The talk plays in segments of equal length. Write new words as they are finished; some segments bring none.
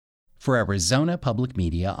For Arizona Public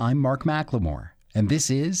Media, I'm Mark McLemore, and this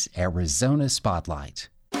is Arizona Spotlight.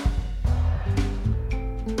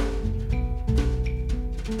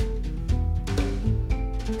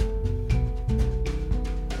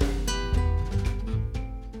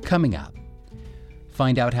 Coming up,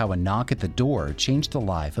 find out how a knock at the door changed the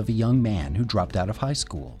life of a young man who dropped out of high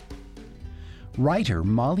school. Writer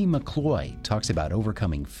Molly McCloy talks about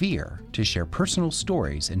overcoming fear to share personal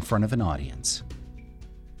stories in front of an audience.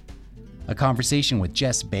 A conversation with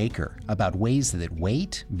Jess Baker about ways that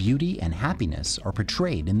weight, beauty, and happiness are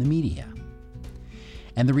portrayed in the media.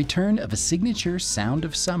 And the return of a signature sound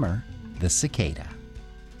of summer, the cicada.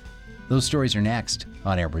 Those stories are next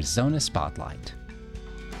on Arizona Spotlight.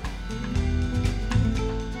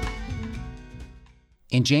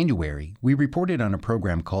 In January, we reported on a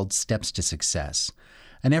program called Steps to Success,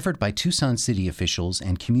 an effort by Tucson city officials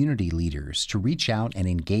and community leaders to reach out and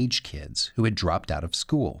engage kids who had dropped out of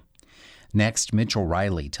school. Next, Mitchell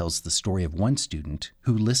Riley tells the story of one student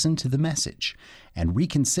who listened to the message and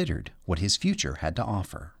reconsidered what his future had to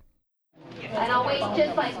offer. And I'll wait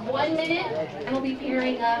just like 1 minute, and we'll be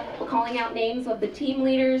pairing up, calling out names of the team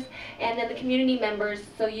leaders and then the community members,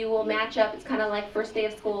 so you will match up. It's kind of like first day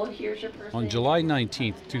of school. Here's your person. On July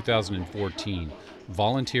 19, 2014,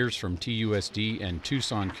 volunteers from TUSD and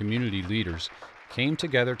Tucson community leaders came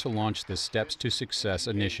together to launch the Steps to Success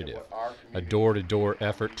initiative, a door-to-door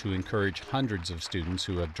effort to encourage hundreds of students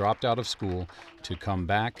who have dropped out of school to come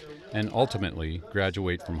back and ultimately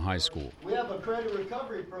graduate from high school.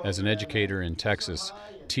 As an educator in Texas,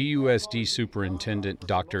 TUSD Superintendent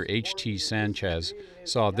Dr. H.T. Sanchez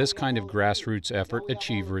saw this kind of grassroots effort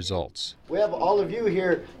achieve results. We have all of you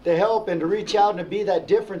here to help and to reach out and to be that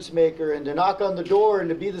difference maker and to knock on the door and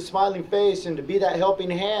to be the smiling face and to be that helping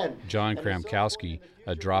hand. John Kramkowski,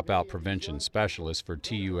 a dropout prevention specialist for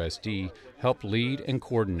TUSD, helped lead and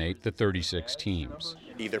coordinate the 36 teams.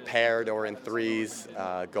 Either paired or in threes,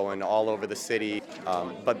 going all over the city.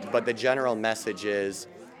 But the general message is,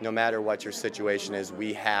 no matter what your situation is,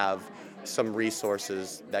 we have some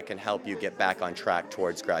resources that can help you get back on track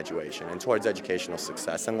towards graduation and towards educational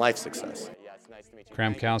success and life success.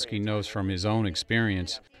 Kramkowski knows from his own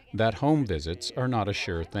experience that home visits are not a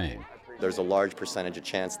sure thing. There's a large percentage of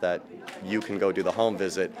chance that you can go do the home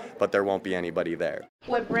visit, but there won't be anybody there.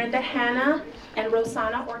 With Brenda Hanna and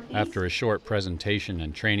Rosanna Ortiz. After a short presentation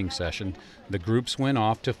and training session, the groups went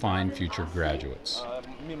off to find future graduates.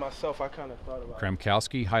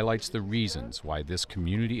 Kramkowski highlights the reasons why this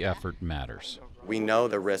community effort matters. We know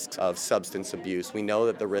the risks of substance abuse. We know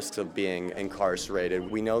that the risks of being incarcerated.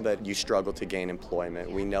 We know that you struggle to gain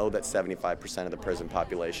employment. We know that 75% of the prison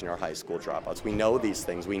population are high school dropouts. We know these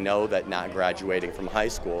things. We know that not graduating from high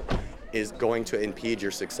school is going to impede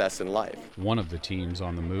your success in life. One of the teams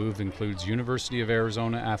on the move includes University of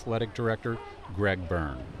Arizona Athletic Director Greg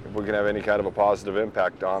Byrne. If we can have any kind of a positive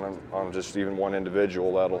impact on just even one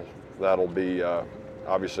individual, that'll be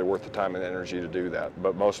obviously worth the time and energy to do that.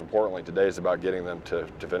 But most importantly, today is about getting them to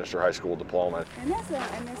finish their high school diploma.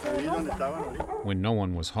 When no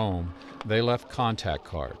one was home, they left contact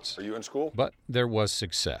cards. Are you in school? But there was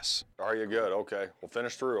success. Are you good? Okay. We'll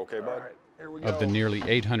finish through. Okay, bud? Of the nearly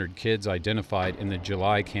 800 kids identified in the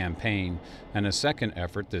July campaign and a second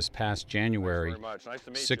effort this past January,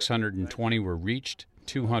 620 were reached,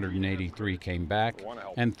 283 came back,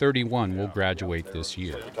 and 31 will graduate this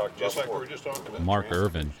year. Mark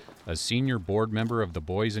Irvin, a senior board member of the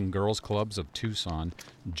Boys and Girls Clubs of Tucson,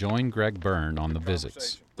 joined Greg Byrne on the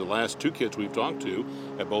visits. The last two kids we've talked to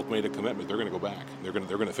have both made a commitment. They're going to go back. They're going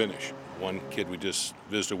to finish. One kid we just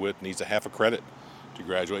visited with needs a half a credit to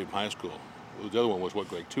graduate from high school. The other one was what,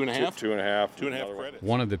 Greg? 2.5? 2.5. 2.5 credits.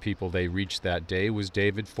 One of the people they reached that day was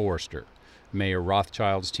David Forrester. Mayor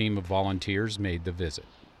Rothschild's team of volunteers made the visit.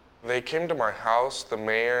 They came to my house, the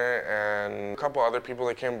mayor and a couple other people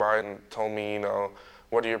that came by and told me,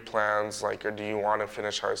 what are your plans? Or do you want to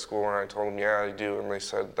finish high school? And I told them, yeah, I do. And they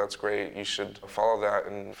said, that's great. You should follow that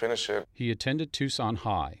and finish it. He attended Tucson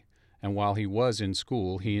High, and while he was in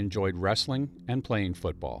school, he enjoyed wrestling and playing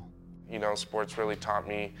football. Sports really taught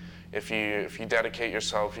me if you dedicate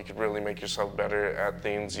yourself, you could really make yourself better at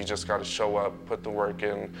things. You just got to show up, put the work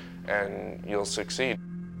in, and you'll succeed.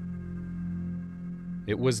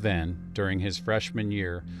 It was then, during his freshman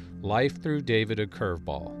year, life threw David a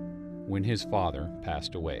curveball when his father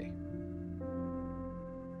passed away.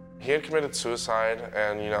 He had committed suicide,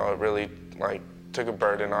 and it really took a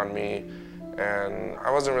burden on me, and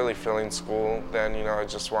I wasn't really feeling school then. I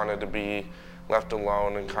just wanted to be left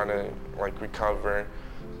alone and kind of recover.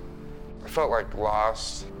 I felt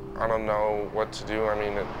lost. I don't know what to do.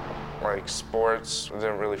 Sports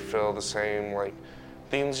didn't really feel the same.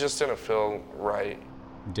 things just didn't feel right.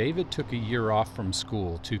 David took a year off from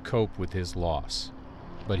school to cope with his loss,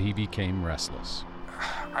 but he became restless.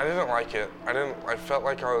 I didn't like it. I felt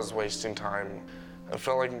like I was wasting time. I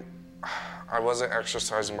felt like I wasn't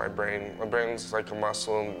exercising my brain. My brain's like a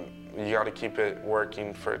muscle, and you gotta keep it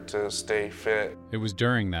working for it to stay fit. It was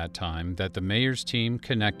during that time that the mayor's team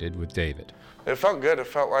connected with David. It felt good. It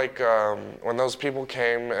felt like when those people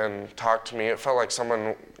came and talked to me, it felt like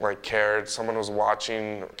someone cared, someone was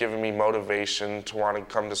watching, giving me motivation to want to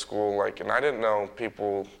come to school. And I didn't know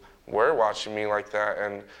people were watching me like that.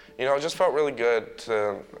 And it just felt really good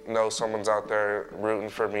to know someone's out there rooting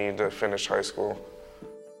for me to finish high school.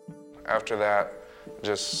 After that,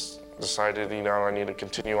 just decided, I need to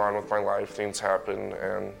continue on with my life. Things happen,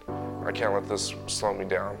 and I can't let this slow me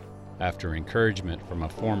down. After encouragement from a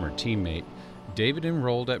former teammate, David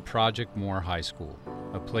enrolled at Project Moore High School,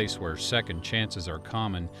 a place where second chances are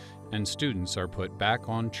common and students are put back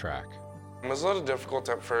on track. It was a little difficult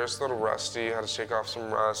at first, a little rusty. Had to shake off some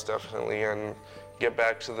rust, definitely, and get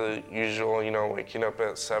back to the usual, waking up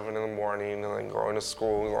at 7 in the morning and then going to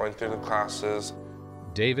school, going through the classes.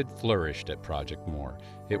 David flourished at Project Moore.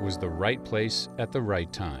 It was the right place at the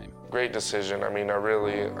right time. Great decision. I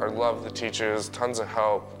love the teachers, tons of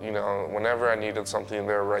help. Whenever I needed something,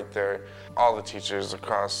 they were right there. All the teachers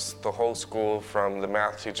across the whole school, from the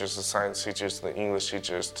math teachers, the science teachers, to the English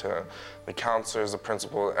teachers, to the counselors, the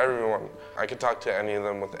principal, everyone. I could talk to any of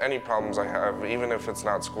them with any problems I have, even if it's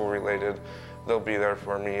not school related. They'll be there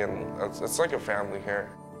for me, and it's like a family here.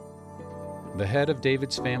 The head of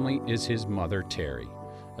David's family is his mother, Terry,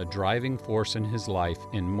 a driving force in his life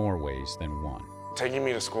in more ways than one. Taking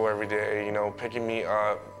me to school every day, picking me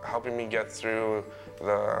up, helping me get through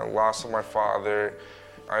the loss of my father.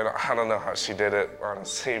 I don't know how she did it,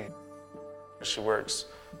 honestly. She works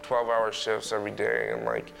 12-hour shifts every day,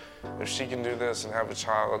 and if she can do this and have a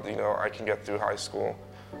child, I can get through high school.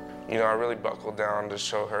 I really buckled down to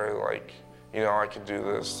show her, I can do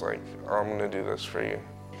this, I'm gonna do this for you.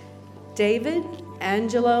 David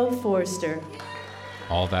Angelo Forster.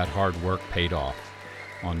 All that hard work paid off.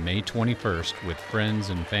 On May 21st, with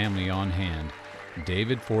friends and family on hand,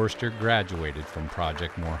 David Forster graduated from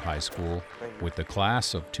Project Moore High School with the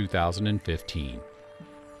class of 2015.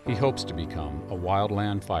 He hopes to become a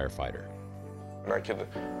wildland firefighter. I could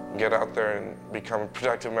get out there and become a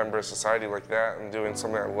productive member of society like that and doing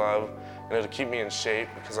something I love, and it'll keep me in shape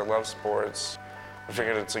because I love sports. I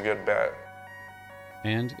figured it's a good bet.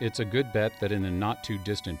 And it's a good bet that in the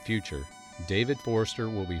not-too-distant future, David Forster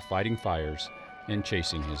will be fighting fires and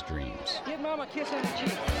chasing his dreams. Give Mama a kiss on the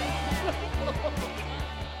cheek.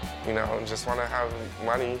 Just want to have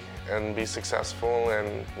money and be successful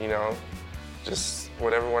and, just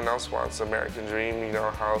what everyone else wants. American dream,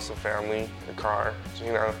 a house, a family, a car,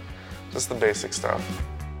 just the basic stuff.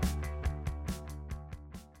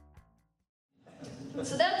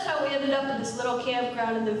 So that's how we ended up in this little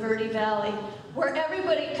campground in the Verde Valley, where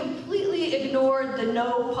everybody completely ignored the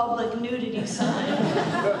no public nudity sign.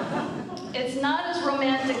 It's not as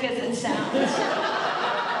romantic as it sounds.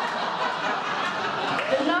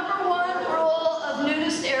 The number one rule of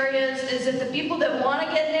nudist areas is that the people that want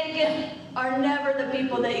to get naked are never the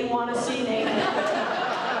people that you want to see naked.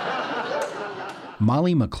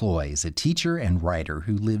 Molly McCloy is a teacher and writer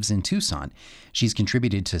who lives in Tucson. She's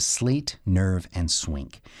contributed to Slate, Nerve, and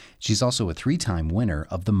Swink. She's also a 3-time winner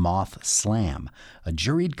of the Moth Slam, a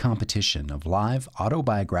juried competition of live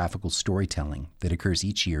autobiographical storytelling that occurs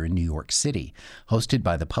each year in New York City, hosted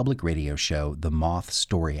by the public radio show The Moth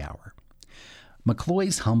Story Hour.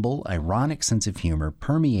 McCloy's humble, ironic sense of humor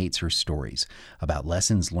permeates her stories about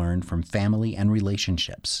lessons learned from family and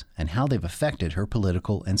relationships and how they've affected her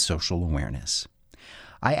political and social awareness.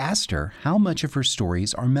 I asked her how much of her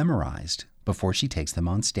stories are memorized before she takes them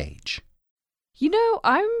on stage.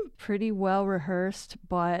 I'm pretty well rehearsed,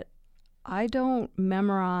 but I don't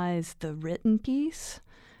memorize the written piece.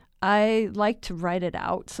 I like to write it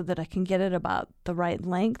out so that I can get it about the right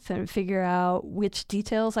length and figure out which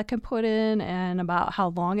details I can put in and about how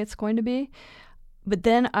long it's going to be. But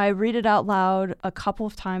then I read it out loud a couple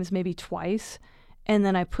of times, maybe twice, and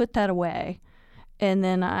then I put that away. And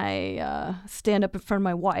then I stand up in front of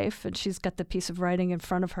my wife, and she's got the piece of writing in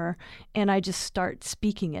front of her, and I just start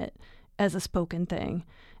speaking it as a spoken thing.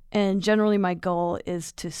 And generally my goal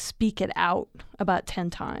is to speak it out about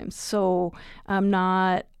 10 times. So I'm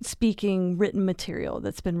not speaking written material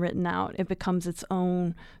that's been written out. It becomes its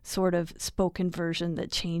own sort of spoken version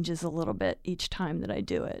that changes a little bit each time that I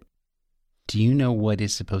do it. Do you know what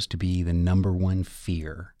is supposed to be the number one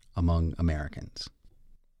fear among Americans?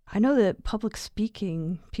 I know that public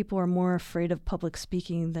speaking, people are more afraid of public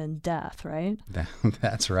speaking than death, right?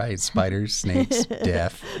 That's right. Spiders, snakes,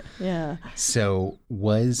 death. Yeah. So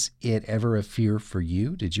was it ever a fear for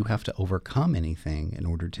you? Did you have to overcome anything in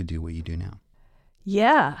order to do what you do now?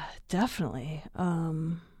 Yeah, definitely.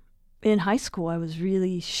 In high school, I was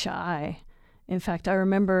really shy. In fact, I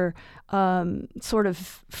remember sort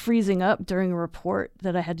of freezing up during a report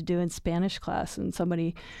that I had to do in Spanish class, and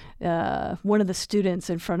somebody, one of the students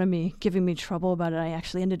in front of me, giving me trouble about it. I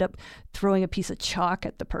actually ended up throwing a piece of chalk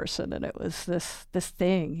at the person, and it was this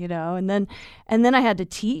thing, you know. And then I had to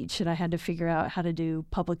teach, and I had to figure out how to do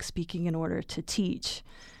public speaking in order to teach.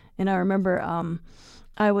 And I remember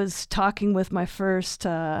I was talking with my first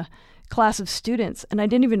class of students, and I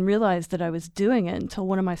didn't even realize that I was doing it until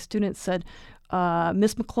one of my students said,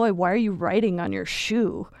 Miss McCloy, why are you writing on your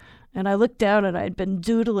shoe? And I looked down and I'd been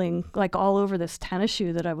doodling like all over this tennis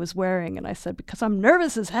shoe that I was wearing. And I said, because I'm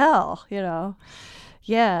nervous as hell, you know.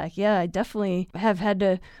 Yeah, I definitely have had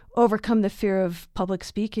to overcome the fear of public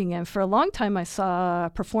speaking. And for a long time, I saw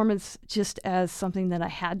performance just as something that I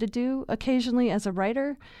had to do occasionally as a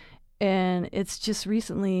writer. And it's just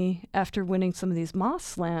recently, after winning some of these Moss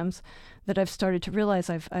Slams, that I've started to realize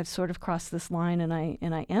I've sort of crossed this line, and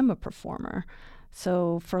I am a performer.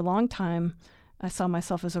 So for a long time, I saw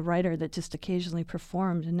myself as a writer that just occasionally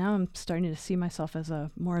performed, and now I'm starting to see myself as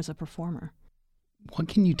more as a performer. What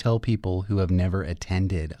can you tell people who have never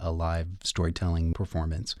attended a live storytelling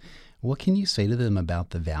performance? What can you say to them about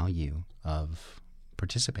the value of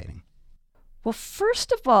participating? Well,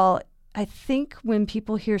 first of all, I think when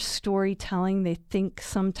people hear storytelling, they think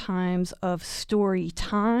sometimes of story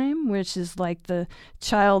time, which is like the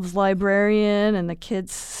child's librarian and the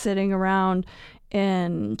kids sitting around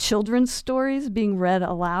and children's stories being read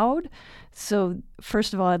aloud. So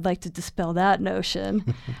first of all, I'd like to dispel that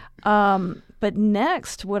notion. But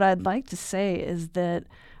next, what I'd like to say is that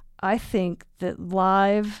I think that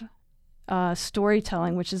live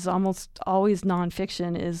storytelling, which is almost always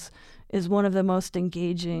nonfiction, is one of the most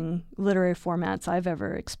engaging literary formats I've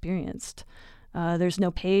ever experienced. There's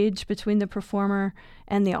no page between the performer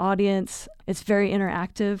and the audience. It's very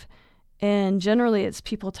interactive. And generally, it's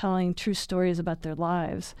people telling true stories about their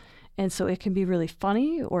lives. And so it can be really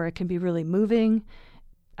funny or it can be really moving.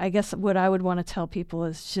 I guess what I would want to tell people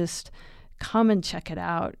is just come and check it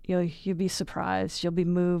out. You'll be surprised. You'll be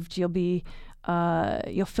moved. You'll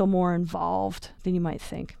feel more involved than you might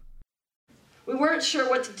think. We weren't sure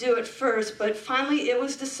what to do at first, but finally it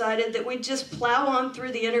was decided that we'd just plow on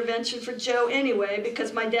through the intervention for Joe anyway,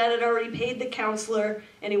 because my dad had already paid the counselor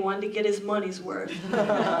and he wanted to get his money's worth.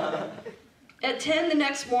 At 10 the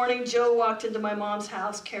next morning, Joe walked into my mom's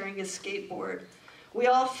house carrying his skateboard. We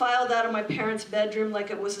all filed out of my parents' bedroom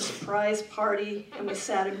like it was a surprise party, and we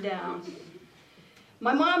sat him down.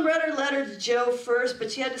 My mom read her letter to Joe first,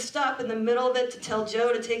 but she had to stop in the middle of it to tell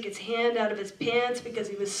Joe to take his hand out of his pants because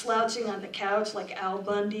he was slouching on the couch like Al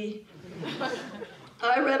Bundy.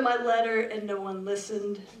 I read my letter and no one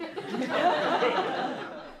listened.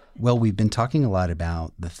 Well, we've been talking a lot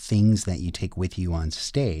about the things that you take with you on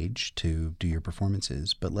stage to do your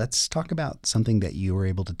performances, but let's talk about something that you were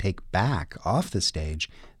able to take back off the stage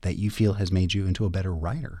that you feel has made you into a better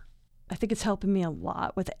writer. I think it's helping me a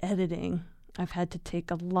lot with editing. I've had to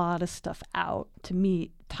take a lot of stuff out to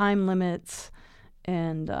meet time limits,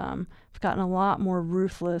 and I've gotten a lot more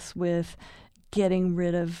ruthless with getting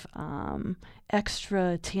rid of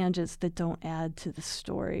extra tangents that don't add to the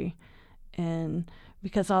story. And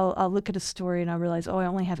because I'll look at a story and I realize, I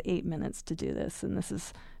only have 8 minutes to do this, and this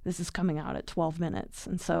is coming out at 12 minutes,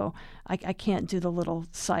 and so I can't do the little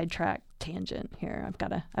sidetrack tangent here. I've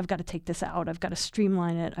got to take this out. I've got to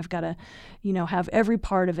streamline it. I've got to, have every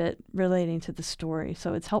part of it relating to the story.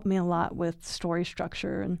 So it's helped me a lot with story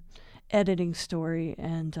structure and editing story,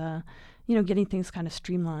 and getting things kind of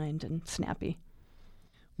streamlined and snappy.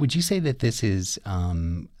 Would you say that this is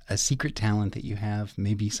a secret talent that you have,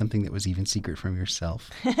 maybe something that was even secret from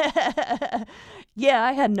yourself? Yeah,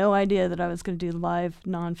 I had no idea that I was going to do live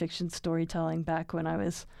nonfiction storytelling back when I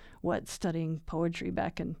was, studying poetry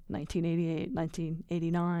back in 1988,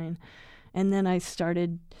 1989. And then I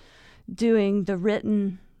started doing the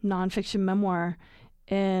written nonfiction memoir.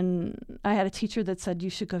 And I had a teacher that said,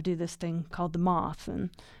 you should go do this thing called The Moth.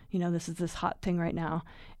 And, this is this hot thing right now.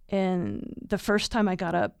 And the first time I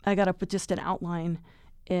got up with just an outline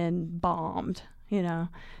and bombed,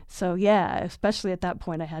 So yeah, especially at that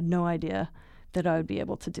point, I had no idea that I would be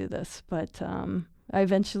able to do this. But I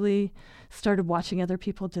eventually started watching other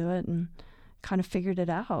people do it and kind of figured it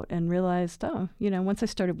out and realized, once I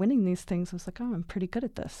started winning these things, I was like, I'm pretty good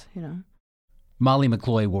at this, Molly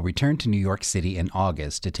McCloy will return to New York City in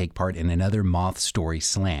August to take part in another Moth Story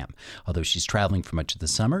Slam. Although she's traveling for much of the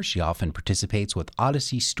summer, she often participates with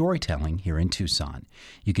Odyssey Storytelling here in Tucson.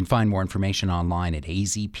 You can find more information online at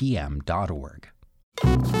azpm.org.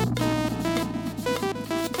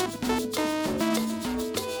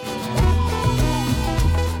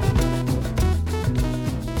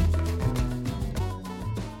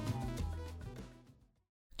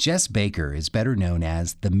 Jess Baker is better known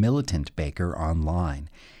as the Militant Baker online.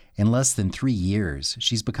 In less than 3 years,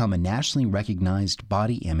 she's become a nationally recognized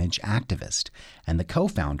body image activist and the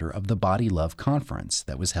co-founder of the Body Love Conference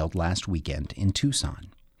that was held last weekend in Tucson.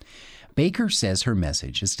 Baker says her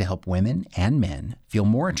message is to help women and men feel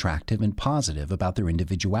more attractive and positive about their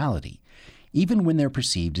individuality, even when they're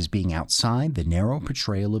perceived as being outside the narrow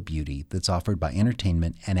portrayal of beauty that's offered by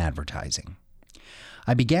entertainment and advertising.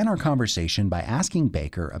 I began our conversation by asking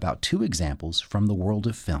Baker about 2 examples from the world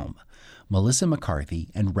of film, Melissa McCarthy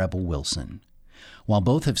and Rebel Wilson. While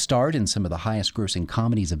both have starred in some of the highest-grossing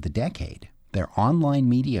comedies of the decade, their online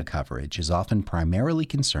media coverage is often primarily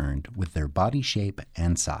concerned with their body shape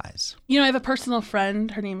and size. You know, I have a personal friend.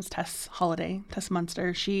 Her name is Tess Holliday, Tess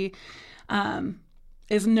Munster. She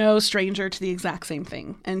is no stranger to the exact same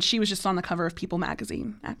thing. And she was just on the cover of People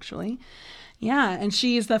magazine, actually. Yeah, and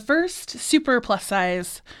she's the first super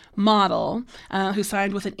plus-size model who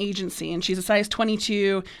signed with an agency. And she's a size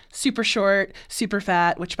 22, super short, super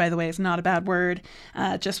fat, which, by the way, is not a bad word,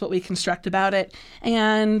 just what we construct about it.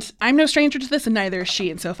 And I'm no stranger to this, and neither is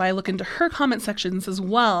she. And so if I look into her comment sections as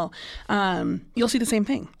well, you'll see the same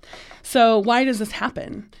thing. So why does this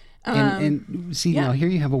happen? And see, now here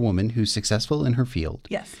you have a woman who's successful in her field.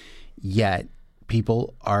 Yes. Yet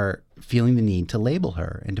people are feeling the need to label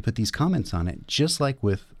her and to put these comments on it, just like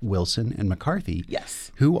with Wilson and McCarthy,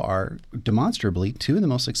 yes, who are demonstrably 2 of the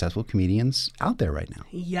most successful comedians out there right now.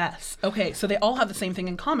 Yes. Okay, so they all have the same thing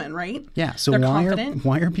in common, right? Yeah, so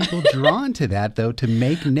why are people drawn to that, though, to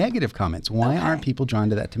make negative comments? Why aren't people drawn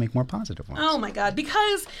to that to make more positive ones? Oh, my God,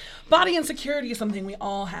 because body insecurity is something we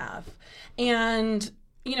all have. And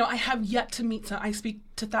you know, I have yet to meet I speak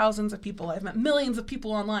to thousands of people. I've met millions of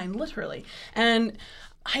people online, literally. And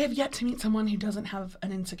I have yet to meet someone who doesn't have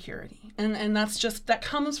an insecurity. And that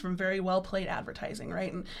comes from very well played advertising,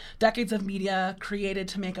 right? And decades of media created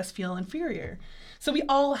to make us feel inferior. So we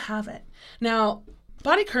all have it. Now,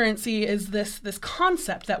 body currency is this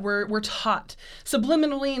concept that we're taught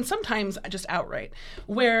subliminally and sometimes just outright,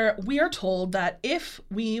 where we are told that if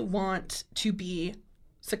we want to be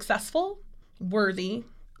successful, worthy,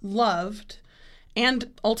 loved,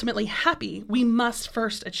 and ultimately happy, we must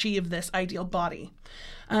first achieve this ideal body,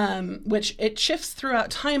 which it shifts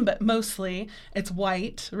throughout time, but mostly it's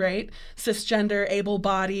white, right? Cisgender,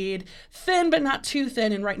 able-bodied, thin but not too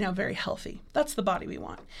thin, and right now very healthy. That's the body we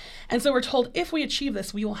want. And so we're told if we achieve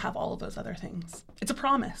this, we will have all of those other things. It's a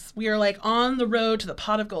promise. We are like on the road to the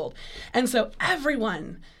pot of gold. And so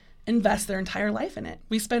everyone invests their entire life in it.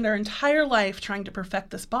 We spend our entire life trying to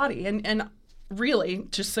perfect this body. And really,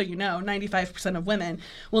 just so you know, 95% of women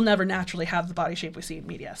will never naturally have the body shape we see in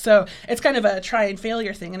media. So it's kind of a try and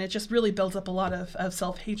failure thing, and it just really builds up a lot of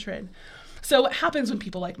self-hatred. So what happens when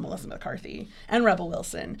people like Melissa McCarthy and Rebel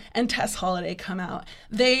Wilson and Tess Holliday come out?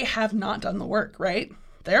 They have not done the work, right?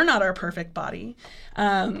 They're not our perfect body.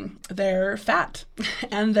 They're fat,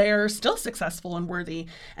 and they're still successful and worthy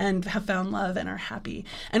and have found love and are happy.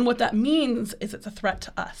 And what that means is it's a threat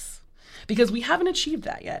to us because we haven't achieved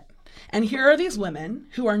that yet. And here are these women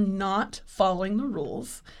who are not following the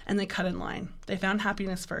rules, and they cut in line. They found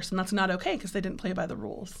happiness first, and that's not okay because they didn't play by the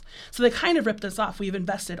rules. So they kind of ripped us off. We've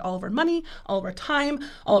invested all of our money, all of our time,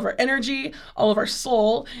 all of our energy, all of our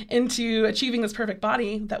soul into achieving this perfect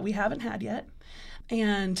body that we haven't had yet,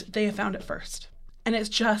 and they have found it first. And it's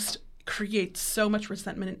just creates so much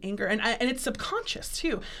resentment and anger. And it's subconscious,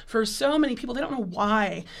 too. For so many people, they don't know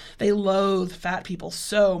why they loathe fat people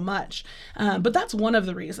so much. But that's one of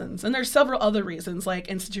the reasons. And there's several other reasons, like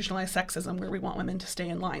institutionalized sexism, where we want women to stay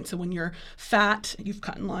in line. So when you're fat, you've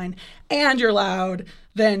cut in line, and you're loud,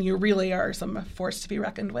 then you really are some force to be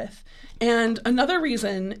reckoned with. And another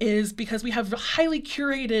reason is because we have highly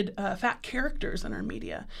curated fat characters in our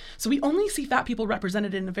media. So we only see fat people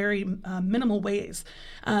represented in very minimal ways.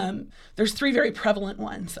 There's 3 very prevalent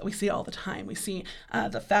ones that we see all the time. We see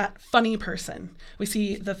the fat funny person. We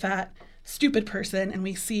see the fat stupid person, and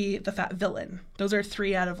we see the fat villain. Those are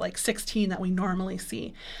 3 out of like 16 that we normally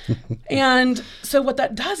see. And so what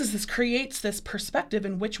that does is this creates this perspective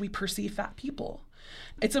in which we perceive fat people.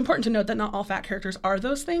 It's important to note that not all fat characters are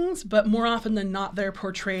those things, but more often than not, they're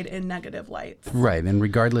portrayed in negative lights. Right, and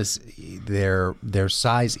regardless, their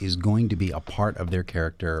size is going to be a part of their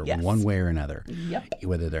character one way or another. Yep.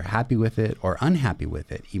 Whether they're happy with it or unhappy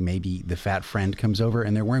with it. Maybe the fat friend comes over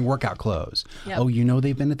and they're wearing workout clothes. Yep. Oh,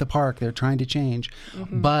 they've been at the park, they're trying to change.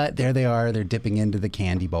 Mm-hmm. But there they are, they're dipping into the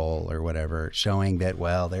candy bowl or whatever, showing that,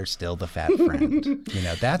 well, they're still the fat friend.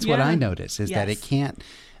 That's what I notice, is that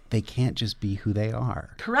they can't just be who they are.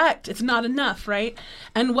 Correct. It's not enough, right?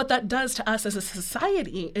 And what that does to us as a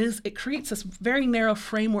society is it creates this very narrow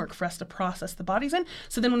framework for us to process the bodies in.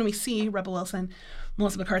 So then when we see Rebel Wilson,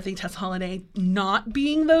 Melissa McCarthy, Tess Holliday not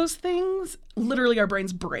being those things, literally our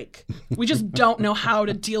brains break. We just don't know how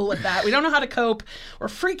to deal with that. We don't know how to cope. We're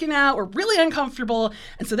freaking out. We're really uncomfortable.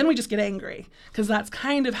 And so then we just get angry, because that's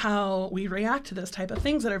kind of how we react to those type of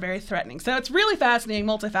things that are very threatening. So it's really fascinating,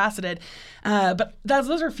 multifaceted. But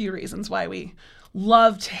those are a few reasons why we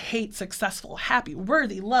love to hate successful, happy,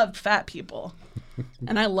 worthy, loved fat people.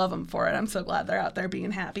 And I love them for it. I'm so glad they're out there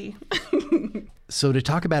being happy. So to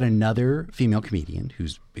talk about another female comedian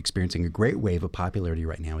who's experiencing a great wave of popularity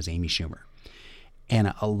right now is Amy Schumer.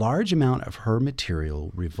 And a large amount of her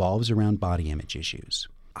material revolves around body image issues.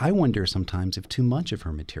 I wonder sometimes if too much of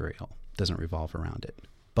her material doesn't revolve around it.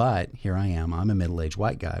 But here I am. I'm a middle-aged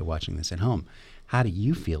white guy watching this at home. How do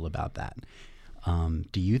you feel about that?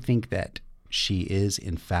 Do you think that she is,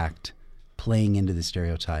 in fact, playing into the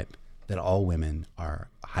stereotype that all women are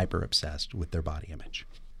hyper-obsessed with their body image?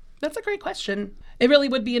 That's a great question. It really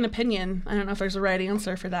would be an opinion. I don't know if there's a right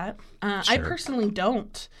answer for that. Sure. I personally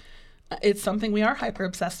don't. It's something we are hyper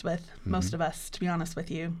obsessed with, most of us, to be honest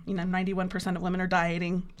with you. 91% of women are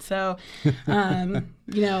dieting. So, a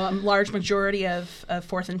large majority of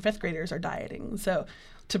 4th and 5th graders are dieting. So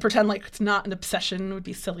to pretend like it's not an obsession would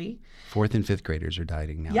be silly. 4th and 5th graders are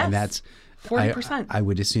dieting now. Yes. And that's 40%. I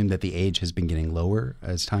would assume that the age has been getting lower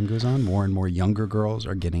as time goes on. More and more younger girls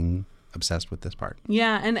are getting obsessed with this part.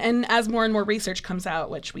 Yeah, and as more and more research comes out,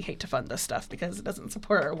 which we hate to fund this stuff because it doesn't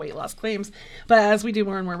support our weight loss claims, but as we do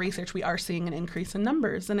more and more research, we are seeing an increase in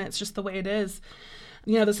numbers, and it's just the way it is.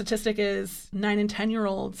 The statistic is 9 and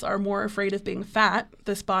 10-year-olds are more afraid of being fat,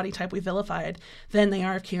 this body type we vilified, than they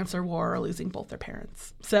are of cancer, war, or losing both their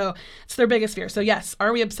parents. So it's their biggest fear. So yes,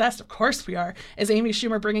 are we obsessed? Of course we are. Is Amy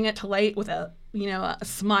Schumer bringing it to light with a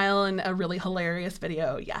smile and a really hilarious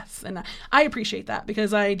video? Yes. And I appreciate that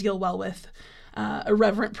because I deal well with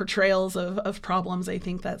irreverent portrayals of problems. I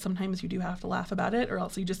think that sometimes you do have to laugh about it or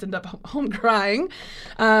else you just end up home crying.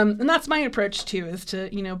 And that's my approach too, is to,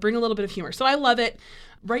 bring a little bit of humor. So I love it.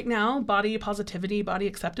 Right now, body positivity, body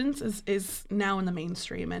acceptance is now in the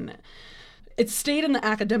mainstream, and it's stayed in the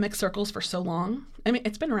academic circles for so long. I mean,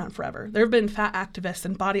 it's been around forever. There have been fat activists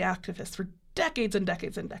and body activists for decades and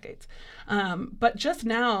decades and decades. But just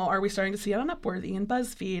now are we starting to see it on Upworthy and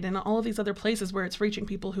BuzzFeed and all of these other places where it's reaching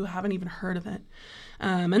people who haven't even heard of it.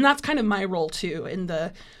 And that's kind of my role too.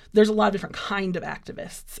 There's a lot of different kind of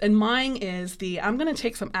activists. And mine is I'm going to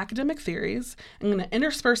take some academic theories, I'm going to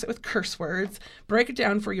intersperse it with curse words, break it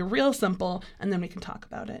down for you real simple, and then we can talk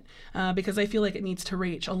about it. Because I feel like it needs to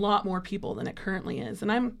reach a lot more people than it currently is.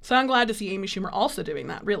 And I'm glad to see Amy Schumer also doing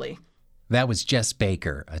that, really. That was Jess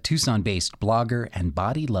Baker, a Tucson-based blogger and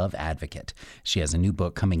body love advocate. She has a new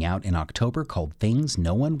book coming out in October called Things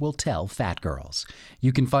No One Will Tell Fat Girls.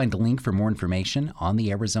 You can find a link for more information on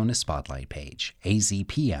the Arizona Spotlight page,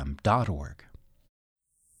 azpm.org.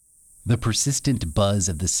 The persistent buzz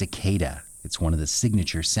of the cicada. It's one of the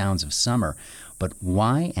signature sounds of summer. But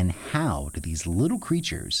why and how do these little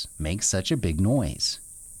creatures make such a big noise?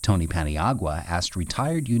 Tony Paniagua asked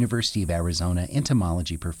retired University of Arizona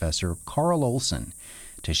entomology professor Carl Olson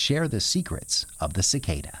to share the secrets of the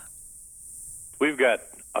cicada. We've got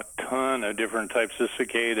a ton of different types of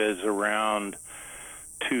cicadas around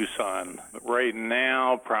Tucson. Right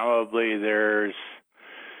now, probably there's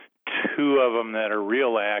 2 of them that are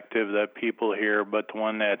real active that people hear, but the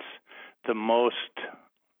one that's the most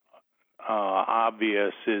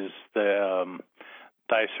obvious is the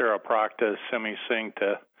Diceroprocta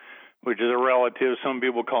semicincta, which is a relative. Some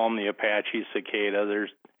people call them the Apache cicada.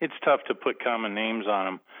 It's tough to put common names on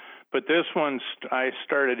them. But this one, I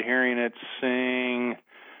started hearing it sing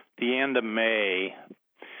the end of May,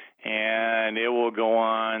 and it will go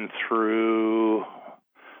on through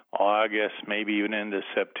August, maybe even into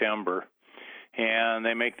September. And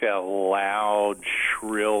they make that loud,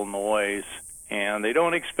 shrill noise. And they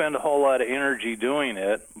don't expend a whole lot of energy doing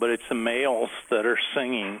it, but it's the males that are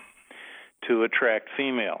singing to attract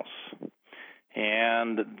females.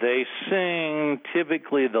 And they sing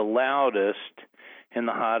typically the loudest in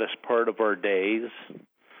the hottest part of our days.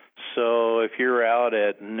 So if you're out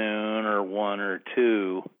at noon or 1 or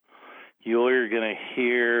 2, you're going to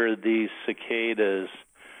hear these cicadas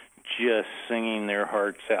just singing their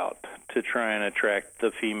hearts out to try and attract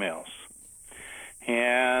the females.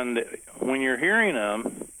 And when you're hearing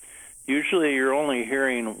them, usually you're only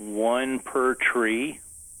hearing one per tree,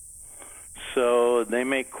 so they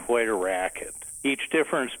make quite a racket. Each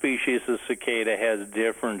different species of cicada has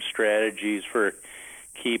different strategies for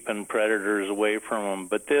keeping predators away from them,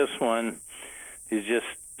 but this one is just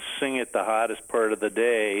sing at the hottest part of the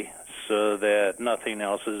day so that nothing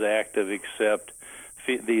else is active except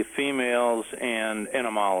the females and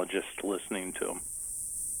entomologists listening to them.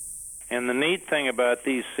 And the neat thing about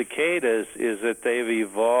these cicadas is that they've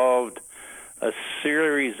evolved a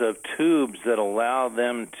series of tubes that allow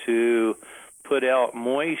them to put out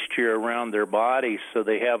moisture around their bodies so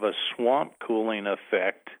they have a swamp cooling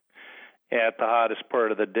effect at the hottest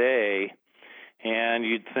part of the day. And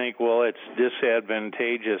you'd think, well, it's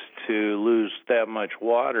disadvantageous to lose that much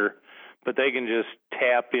water, but they can just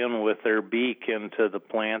tap in with their beak into the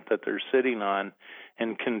plant that they're sitting on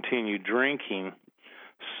and continue drinking.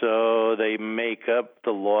 So they make up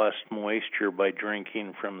the lost moisture by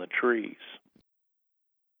drinking from the trees.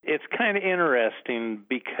 It's kind of interesting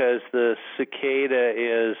because the cicada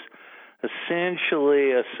is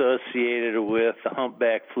essentially associated with the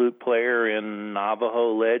humpback flute player in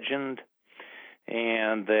Navajo legend,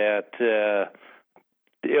 and that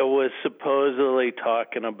it was supposedly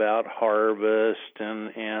talking about harvest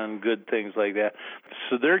and good things like that.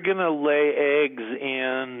 So they're going to lay eggs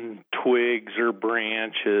in twigs or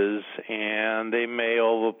branches, and they may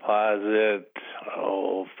oviposit,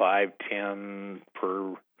 5, 10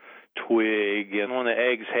 per twig. And when the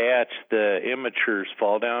eggs hatch, the immatures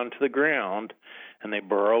fall down to the ground, and they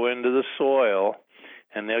burrow into the soil,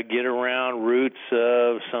 and they'll get around roots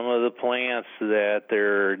of some of the plants that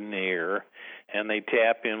they're near, and they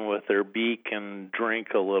tap in with their beak and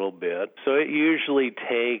drink a little bit. So it usually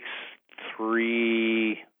takes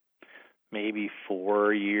 3, maybe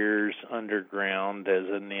 4 years underground as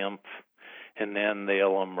a nymph, and then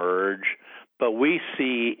they'll emerge. But we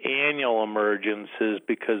see annual emergences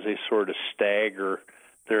because they sort of stagger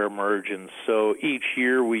their emergence. So each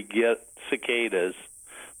year we get cicadas,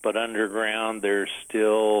 but underground there's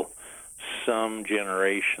still some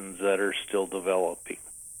generations that are still developing.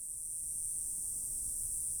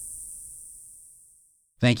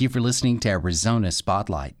 Thank you for listening to Arizona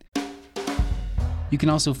Spotlight. You can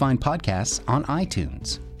also find podcasts on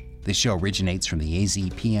iTunes. This show originates from the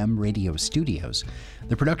AZPM radio studios.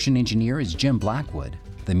 The production engineer is Jim Blackwood.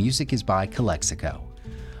 The music is by Calexico.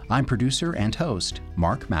 I'm producer and host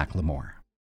Mark McLemore.